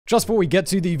Just before we get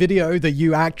to the video that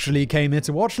you actually came here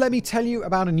to watch, let me tell you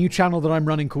about a new channel that I'm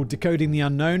running called Decoding the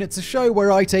Unknown. It's a show where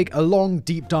I take a long,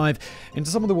 deep dive into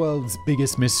some of the world's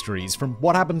biggest mysteries, from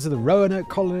what happened to the Roanoke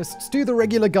colonists to the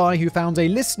regular guy who found a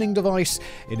listening device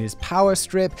in his power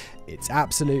strip. It's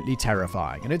absolutely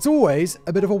terrifying, and it's always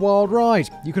a bit of a wild ride.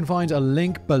 You can find a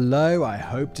link below. I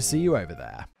hope to see you over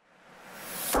there.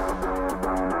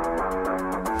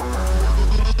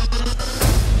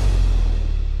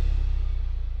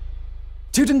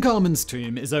 Tutankhamun's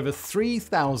tomb is over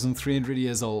 3,300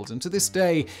 years old, and to this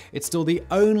day, it's still the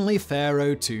only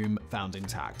pharaoh tomb found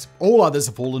intact. All others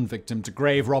have fallen victim to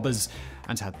grave robbers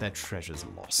and had their treasures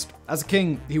lost. As a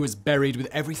king, he was buried with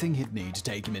everything he'd need to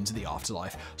take him into the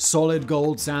afterlife. Solid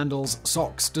gold sandals,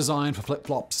 socks designed for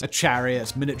flip-flops, a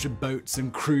chariot, miniature boats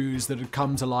and crews that had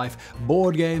come to life,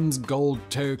 board games, gold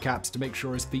toe caps to make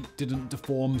sure his feet didn't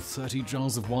deform, 30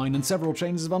 jars of wine, and several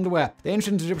changes of underwear. The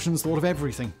ancient Egyptians thought of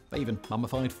everything. They even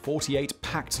mummified 48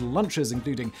 packed lunches,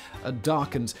 including a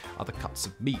duck and other cuts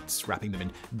of meats, wrapping them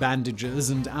in bandages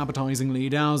and appetizingly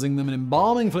dousing them in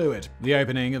embalming fluid. The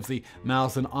opening of the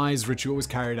mouth and eyes ritual was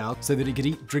carried out so that he could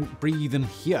eat, drink, breathe, and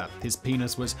hear. His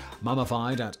penis was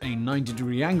mummified at a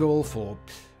 90-degree angle for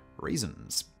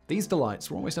reasons. These delights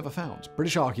were almost never found.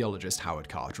 British archaeologist Howard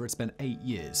Carter had spent 8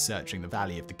 years searching the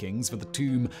Valley of the Kings for the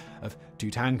tomb of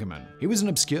Tutankhamun. He was an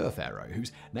obscure pharaoh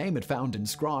whose name had found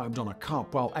inscribed on a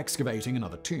cup while excavating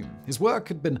another tomb. His work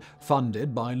had been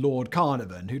funded by Lord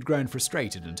Carnarvon, who'd grown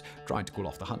frustrated and tried to call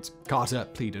off the hunt. Carter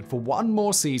pleaded for one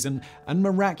more season, and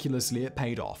miraculously it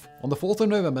paid off. On the 4th of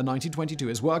November 1922,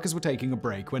 his workers were taking a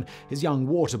break when his young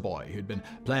water boy, who'd been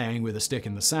playing with a stick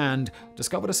in the sand,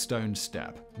 discovered a stone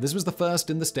step. This was the first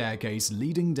in the staircase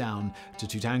leading down to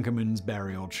Tutankhamun's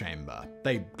burial chamber.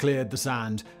 They cleared the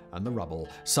sand and the rubble,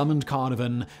 summoned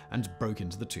Carnarvon, and broke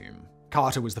into the tomb.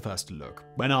 Carter was the first to look.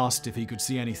 When asked if he could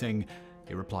see anything,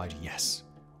 he replied yes.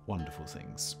 Wonderful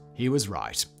things. He was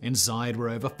right. Inside were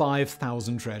over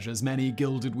 5,000 treasures, many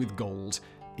gilded with gold.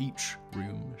 Each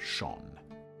room shone.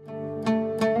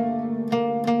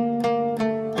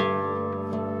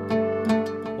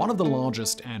 One of the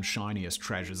largest and shiniest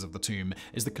treasures of the tomb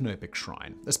is the Canopic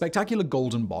Shrine, a spectacular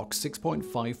golden box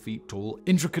 6.5 feet tall,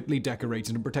 intricately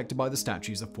decorated and protected by the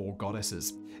statues of 4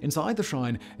 goddesses. Inside the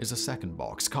shrine is a second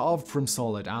box, carved from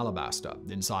solid alabaster.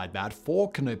 Inside that,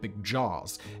 4 canopic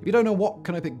jars. If you don't know what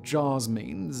canopic jars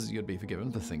means, you'd be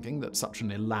forgiven for thinking that such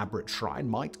an elaborate shrine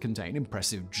might contain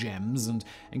impressive gems and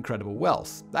incredible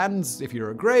wealth. And if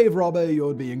you're a grave robber,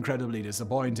 you'd be incredibly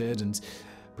disappointed and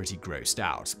pretty grossed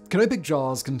out. Canopic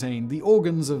jars contain the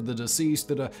organs of the deceased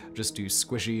that are just too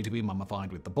squishy to be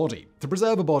mummified with the body. To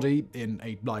preserve a body in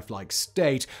a lifelike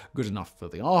state, good enough for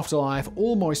the afterlife,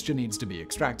 all moisture needs to be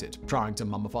extracted. Trying to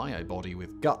mummify a body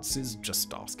with guts is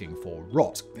just asking for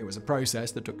rot. It was a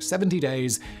process that took 70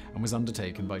 days and was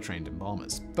undertaken by trained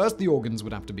embalmers. First, the organs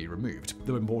would have to be removed.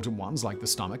 The important ones, like the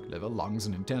stomach, liver, lungs,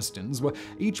 and intestines, were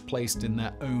each placed in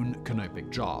their own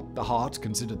canopic jar. The heart,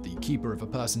 considered the keeper of a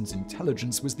person's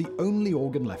intelligence, was the only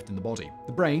organ left in the body.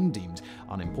 The brain, deemed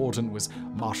unimportant, was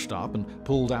mushed up and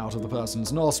pulled out of the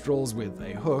person's nostrils with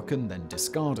a hook and then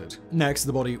discarded. Next,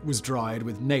 the body was dried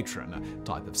with natron, a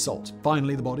type of salt.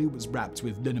 Finally, the body was wrapped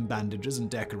with linen bandages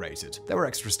and decorated. There were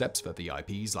extra steps for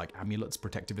VIPs like amulets,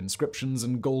 protective inscriptions,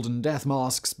 and golden death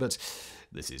masks, but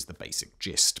this is the basic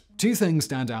gist. 2 things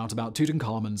stand out about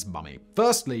Tutankhamun's mummy.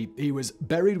 Firstly, he was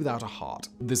buried without a heart.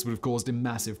 This would have caused him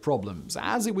massive problems,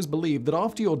 as it was believed that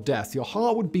after your death, your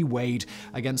heart would be weighed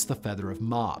against the feather of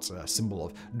Ma'at, a symbol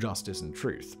of justice and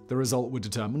truth. The result would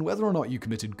determine whether or not you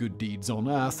committed good deeds on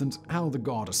Earth, and how the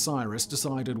god Osiris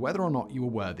decided whether or not you were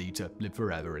worthy to live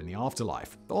forever in the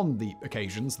afterlife. On the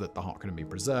occasions that the heart couldn't be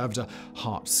preserved, a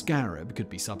heart scarab could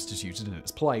be substituted in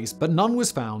its place, but none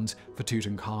was found for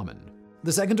Tutankhamun.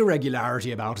 The second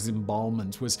irregularity about his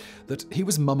embalmment was that he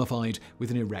was mummified with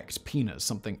an erect penis,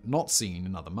 something not seen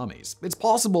in other mummies. It's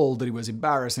possible that he was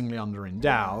embarrassingly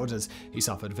underendowed, as he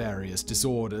suffered various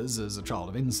disorders as a child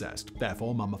of incest.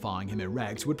 Therefore, mummifying him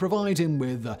erect would provide him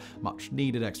with a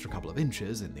much-needed extra couple of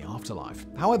inches in the afterlife.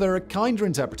 However, a kinder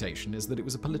interpretation is that it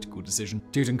was a political decision.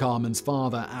 Tutankhamun's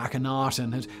father,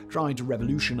 Akhenaten, had tried to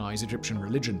revolutionize Egyptian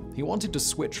religion. He wanted to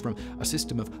switch from a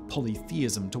system of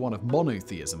polytheism to one of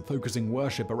monotheism, focusing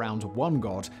worship around one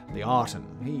god, the Aten.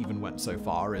 He even went so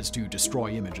far as to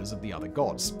destroy images of the other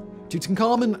gods.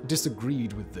 Tutankhamun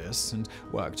disagreed with this and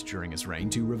worked during his reign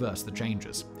to reverse the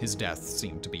changes. His death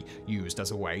seemed to be used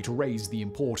as a way to raise the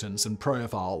importance and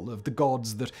profile of the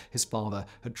gods that his father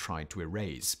had tried to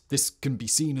erase. This can be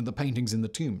seen in the paintings in the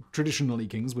tomb. Traditionally,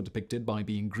 kings were depicted by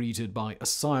being greeted by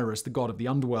Osiris, the god of the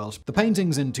underworld. The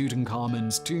paintings in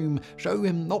Tutankhamun's tomb show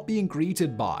him not being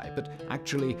greeted by, but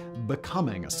actually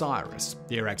becoming Osiris.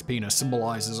 The erect penis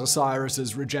symbolizes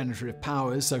Osiris's regenerative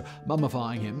powers, so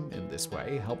mummifying him in this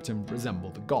way helped him resemble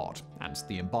the god. And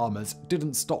the embalmers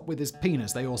didn't stop with his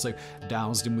penis, they also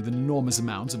doused him with an enormous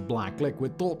amount of black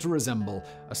liquid thought to resemble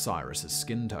Osiris's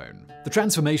skin tone. The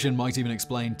transformation might even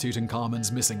explain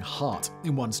Tutankhamun's missing heart.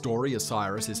 In one story,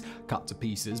 Osiris is cut to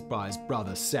pieces by his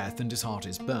brother Seth and his heart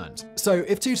is burnt. So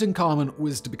if Tutankhamun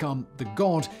was to become the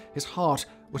god, his heart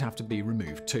would have to be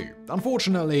removed too.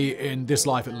 Unfortunately, in this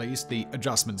life at least, the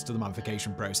adjustments to the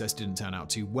mummification process didn't turn out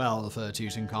too well for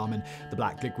Tutankhamun. The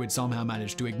black liquid somehow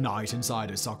managed to ignite inside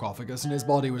his sarcophagus and his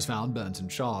body was found burnt and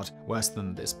charred. Worse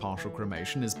than this partial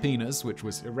cremation, his penis, which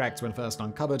was erect when first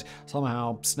uncovered,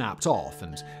 somehow snapped off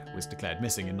and was declared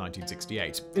missing in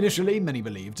 1968. Initially, many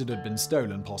believed it had been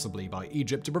stolen, possibly by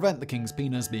Egypt, to prevent the king's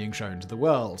penis being shown to the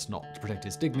world, not to protect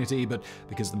his dignity, but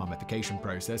because the mummification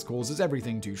process causes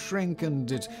everything to shrink and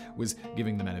it was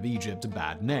giving the men of Egypt a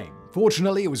bad name.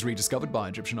 Fortunately, it was rediscovered by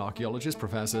Egyptian archaeologist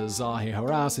Professor Zahi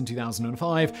Hawass in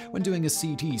 2005 when doing a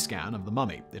CT scan of the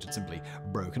mummy. It had simply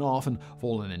broken off and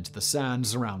fallen into the sand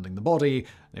surrounding the body.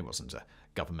 It wasn't a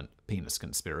government penis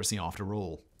conspiracy after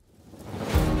all.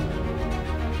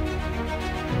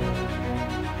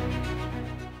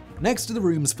 Next to the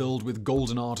rooms filled with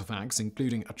golden artifacts,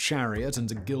 including a chariot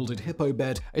and a gilded hippo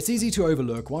bed, it's easy to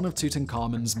overlook one of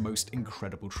Tutankhamun's most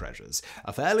incredible treasures,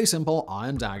 a fairly simple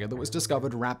iron dagger that was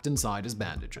discovered wrapped inside his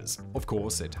bandages. Of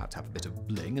course, it had to have a bit of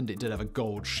bling, and it did have a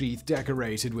gold sheath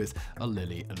decorated with a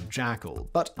lily and jackal.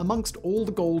 But amongst all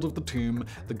the gold of the tomb,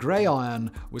 the grey iron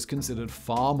was considered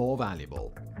far more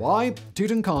valuable. Why?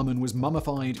 Tutankhamun was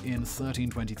mummified in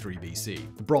 1323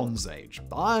 BC, the Bronze Age.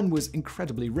 Iron was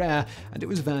incredibly rare, and it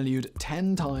was valued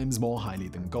 10 times more highly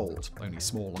than gold. Only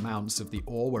small amounts of the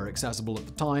ore were accessible at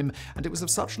the time, and it was of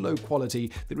such low quality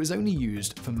that it was only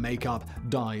used for makeup,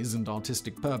 dyes, and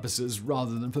artistic purposes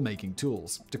rather than for making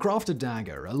tools. To craft a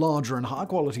dagger, a larger and higher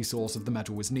quality source of the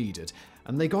metal was needed,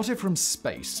 and they got it from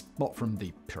space, not from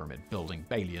the pyramid-building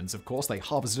Balians, of course. They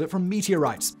harvested it from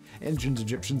meteorites. Ancient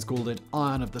Egyptians called it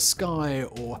iron of the sky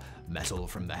or metal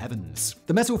from the heavens.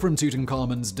 The metal from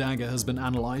Tutankhamun's dagger has been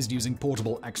analyzed using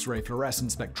portable X-ray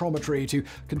fluorescence spectrometry to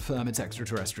confirm its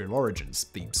extraterrestrial origins.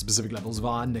 The specific levels of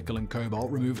iron, nickel, and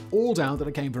cobalt removed all doubt that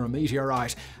it came from a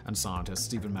meteorite, and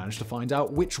scientists even managed to find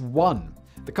out which one.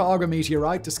 The Karga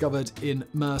meteorite, discovered in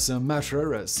Mersa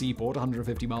Matruh, a seaport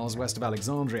 150 miles west of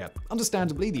Alexandria.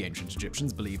 Understandably, the ancient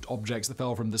Egyptians believed objects that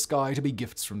fell from the sky to be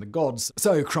gifts from the gods,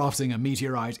 so crafting a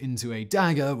meteorite into a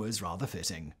dagger was rather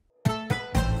fitting.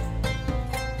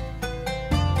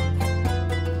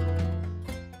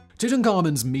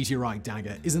 Tutankhamun's meteorite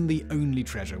dagger isn't the only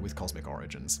treasure with cosmic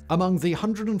origins. Among the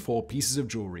 104 pieces of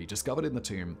jewelry discovered in the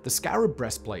tomb, the scarab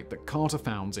breastplate that Carter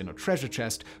found in a treasure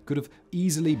chest could have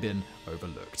easily been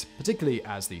overlooked, particularly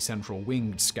as the central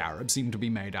winged scarab seemed to be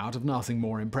made out of nothing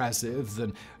more impressive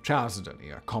than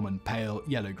chalcedony, a common pale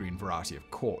yellow-green variety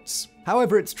of quartz.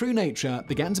 However, its true nature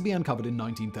began to be uncovered in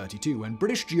 1932 when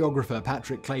British geographer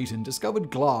Patrick Clayton discovered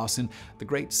glass in the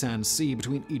Great Sand Sea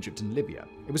between Egypt and Libya.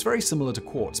 It was very similar to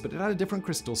quartz, but it had a different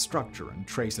crystal structure and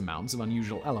trace amounts of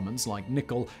unusual elements like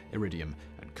nickel, iridium,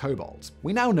 and cobalt.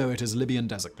 We now know it as Libyan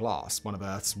desert glass, one of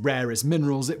Earth's rarest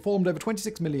minerals. It formed over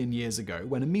 26 million years ago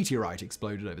when a meteorite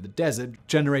exploded over the desert,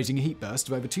 generating a heat burst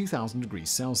of over 2,000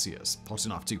 degrees Celsius, hot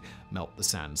enough to melt the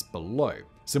sands below.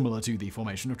 Similar to the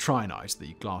formation of trinite,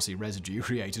 the glassy residue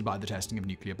created by the testing of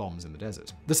nuclear bombs in the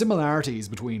desert. The similarities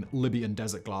between Libyan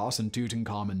desert glass and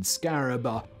Tutankhamun's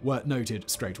scarab were noted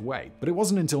straight away, but it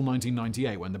wasn't until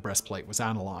 1998 when the breastplate was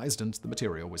analyzed and the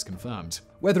material was confirmed.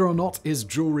 Whether or not his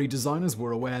jewelry designers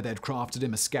were aware they'd crafted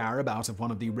him a scarab out of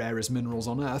one of the rarest minerals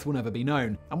on Earth will never be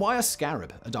known. And why a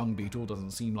scarab? A dung beetle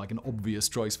doesn't seem like an obvious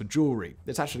choice for jewelry.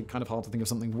 It's actually kind of hard to think of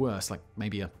something worse, like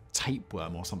maybe a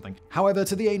tapeworm or something. However,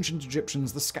 to the ancient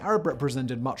Egyptians, the scarab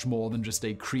represented much more than just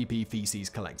a creepy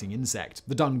feces-collecting insect.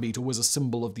 The dung beetle was a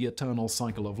symbol of the eternal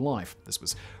cycle of life. This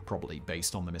was probably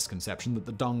based on the misconception that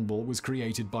the dung ball was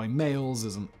created by males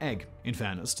as an egg. In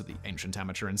fairness to the ancient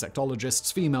amateur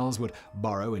insectologists, females would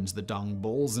burrow into the dung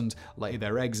balls and lay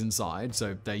their eggs inside,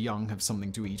 so their young have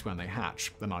something to eat when they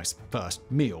hatch. A nice first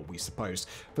meal, we suppose.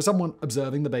 For someone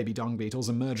observing the baby dung beetles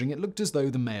emerging, it looked as though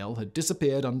the male had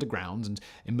disappeared underground and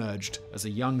emerged emerged as a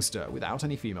youngster without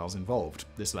any females involved.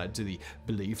 This led to the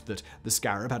belief that the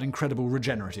scarab had incredible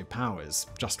regenerative powers,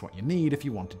 just what you need if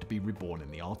you wanted to be reborn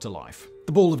in the afterlife.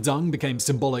 The ball of dung became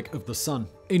symbolic of the sun.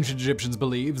 Ancient Egyptians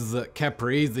believed that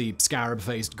Khepri, the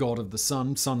scarab-faced god of the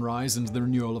sun, sunrise, and the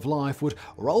renewal of life, would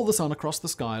roll the sun across the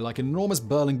sky like an enormous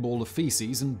burling ball of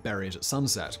feces and bury it at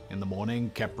sunset. In the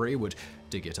morning, Khepri would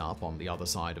dig it up on the other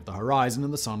side of the horizon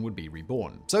and the sun would be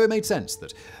reborn. So it made sense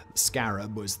that the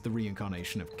scarab was the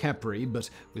reincarnation of Khepri, but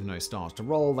with no stars to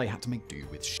roll, they had to make do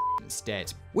with shit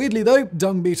instead. Weirdly though,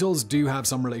 dung beetles do have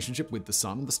some relationship with the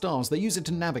sun and the stars. They use it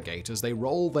to navigate as they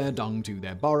roll their dung to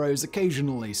their burrows,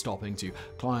 occasionally stopping to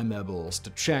climb their balls to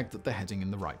check that they're heading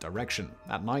in the right direction.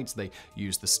 At night, they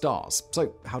use the stars.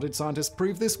 So how did scientists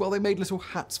prove this? Well, they made little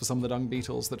hats for some of the dung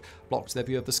beetles that blocked their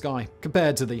view of the sky.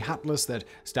 Compared to the hatless, they'd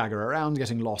stagger around,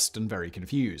 getting lost and very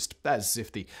confused, as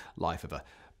if the life of a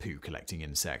poo-collecting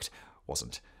insect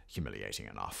wasn't humiliating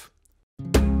enough.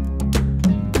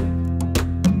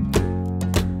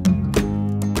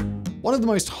 One of the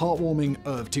most heartwarming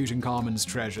of Tutankhamun's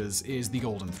treasures is the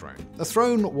Golden Throne. The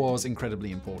throne was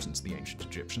incredibly important to the ancient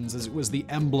Egyptians as it was the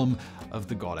emblem of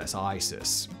the goddess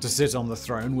Isis. To sit on the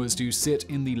throne was to sit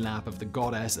in the lap of the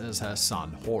goddess as her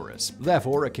son Horus.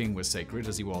 Therefore, a king was sacred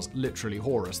as he was literally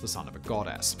Horus, the son of a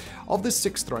goddess. Of the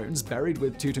 6 thrones buried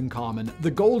with Tutankhamun,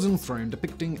 the Golden Throne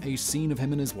depicting a scene of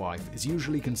him and his wife is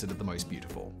usually considered the most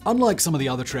beautiful. Unlike some of the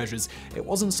other treasures, it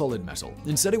wasn't solid metal.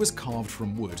 Instead, it was carved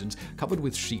from wood and covered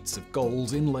with sheets of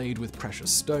gold, inlaid with precious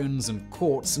stones and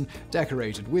quartz, and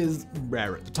decorated with,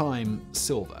 rare at the time,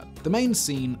 silver. The main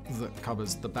scene that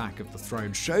covers the back of the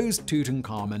throne shows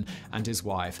Tutankhamun and his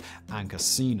wife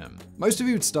Ankhesenem. Most of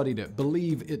you who'd studied it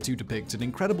believe it to depict an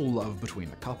incredible love between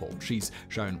the couple. She's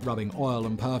shown rubbing oil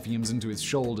and perfumes into his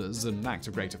shoulders, an act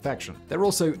of great affection. They're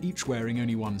also each wearing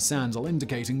only one sandal,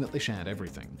 indicating that they shared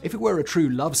everything. If it were a true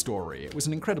love story, it was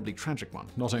an incredibly tragic one.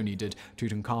 Not only did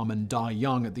Tutankhamun die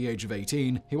young at the age of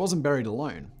 18, he wasn't buried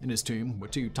alone. In his tomb were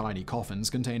 2 tiny coffins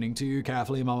containing 2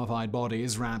 carefully mummified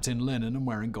bodies wrapped in linen and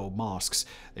wearing gold masks.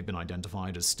 They've been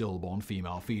identified as stillborn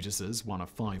female fetuses, one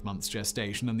of 5 months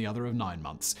gestation and the other of 9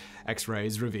 months.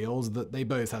 X-rays revealed that they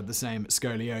both had the same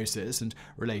scoliosis and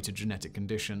related genetic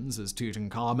conditions as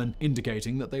Tutankhamun,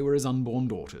 indicating that they were his unborn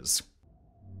daughters.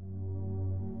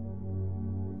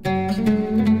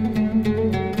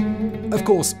 Of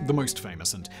course, the most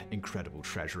famous and incredible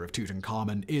treasure of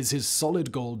Tutankhamun is his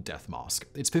solid gold death mask.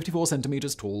 It's 54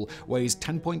 centimeters tall, weighs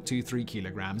 10.23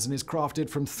 kilograms, and is crafted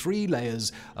from 3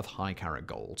 layers of high-carat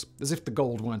gold. As if the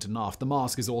gold weren't enough, the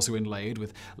mask is also inlaid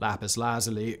with lapis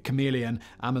lazuli, chameleon,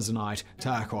 amazonite,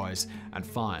 turquoise, and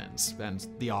faience, and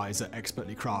the eyes are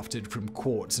expertly crafted from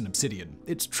quartz and obsidian.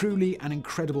 It's truly an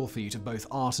incredible feat of both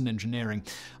art and engineering.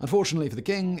 Unfortunately for the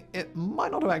king, it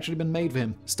might not have actually been made for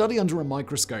him. Study under a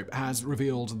microscope has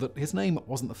revealed that his name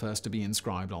wasn't the first to be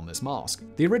inscribed on this mask.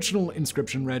 The original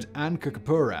inscription read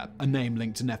Ankhesenem, a name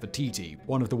linked to Nefertiti,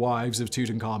 one of the wives of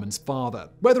Tutankhamun's father.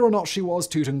 Whether or not she was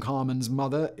Tutankhamun's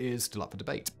mother is still up for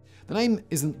debate. The name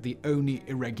isn't the only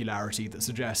irregularity that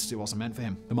suggests it wasn't meant for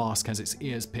him. The mask has its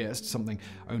ears pierced, something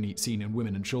only seen in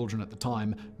women and children at the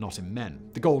time, not in men.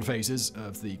 The gold faces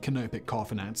of the canopic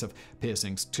coffinets have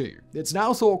piercings too. It's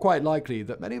now thought quite likely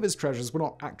that many of his treasures were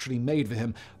not actually made for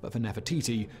him, but for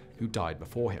Nefertiti, who died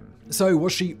before him. So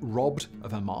was she robbed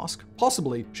of her mask?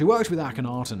 Possibly. She worked with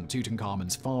Akhenaten,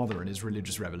 Tutankhamun's father, in his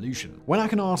religious revolution. When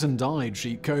Akhenaten died,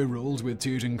 she co-ruled with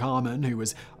Tutankhamun, who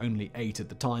was only 8 at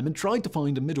the time, and tried to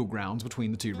find a middle ground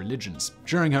between the 2 religions.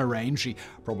 During her reign, she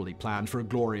probably planned for a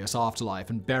glorious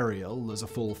afterlife and burial as a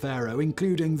full pharaoh,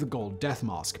 including the gold death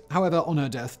mask. However, on her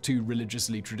death, 2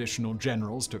 religiously traditional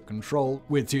generals took control,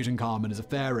 with Tutankhamun as a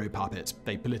pharaoh puppet.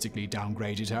 They politically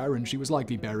downgraded her, and she was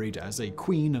likely buried as a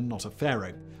queen and not a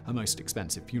pharaoh. Her most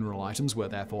expensive funeral items were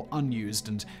therefore unused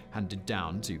and handed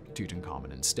down to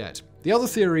Tutankhamun instead. The other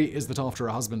theory is that after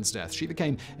her husband's death, she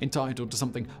became entitled to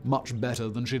something much better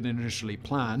than she'd initially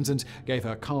planned and gave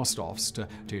her cast-offs to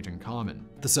Tutankhamun.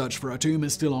 The search for her tomb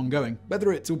is still ongoing.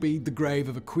 Whether it will be the grave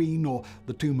of a queen or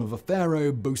the tomb of a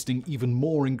pharaoh boasting even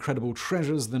more incredible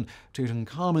treasures than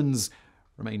Tutankhamun's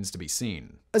remains to be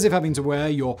seen. As if having to wear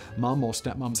your mum or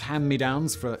stepmom's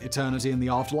hand-me-downs for eternity in the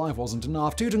afterlife wasn't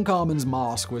enough, Tutankhamun's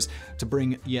mask was to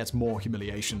bring yet more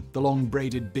humiliation. The long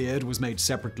braided beard was made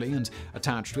separately and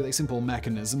attached with a simple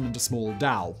mechanism and a small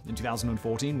dowel. In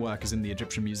 2014, workers in the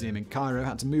Egyptian Museum in Cairo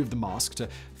had to move the mask to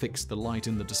fix the light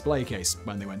in the display case.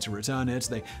 When they went to return it,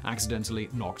 they accidentally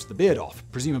knocked the beard off.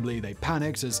 Presumably, they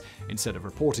panicked as, instead of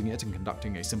reporting it and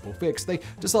conducting a simple fix, they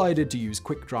decided to use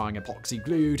quick-drying epoxy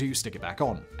glue to stick it back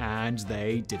on. And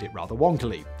they they did it rather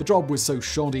wonkily. The job was so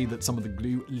shoddy that some of the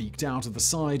glue leaked out of the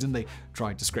side, and they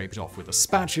tried to scrape it off with a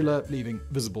spatula, leaving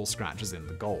visible scratches in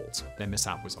the gold. Their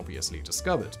mishap was obviously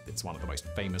discovered. It's one of the most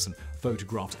famous and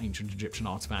photographed ancient Egyptian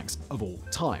artifacts of all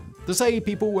time. To say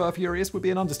people were furious would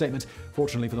be an understatement.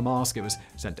 Fortunately for the mask, it was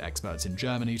sent to experts in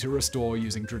Germany to restore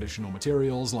using traditional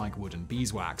materials like wood and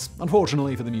beeswax.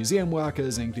 Unfortunately for the museum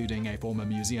workers, including a former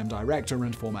museum director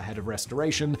and former head of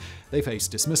restoration, they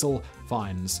faced dismissal,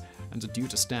 fines, and are due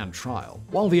to stand trial.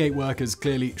 While the 8 workers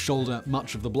clearly shoulder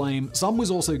much of the blame, some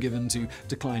was also given to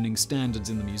declining standards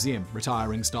in the museum.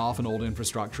 Retiring staff and old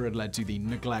infrastructure had led to the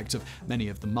neglect of many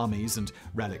of the mummies and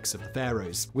relics of the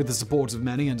pharaohs. With the support of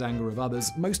many and anger of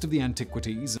others, most of the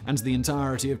antiquities and the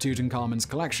entirety of Tutankhamun's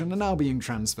collection are now being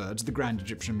transferred to the Grand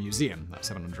Egyptian Museum, a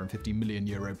 €750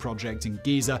 million project in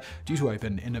Giza, due to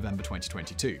open in November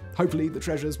 2022. Hopefully the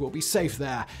treasures will be safe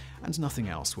there, and nothing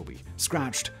else will be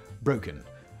scratched, broken,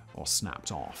 or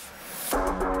snapped off.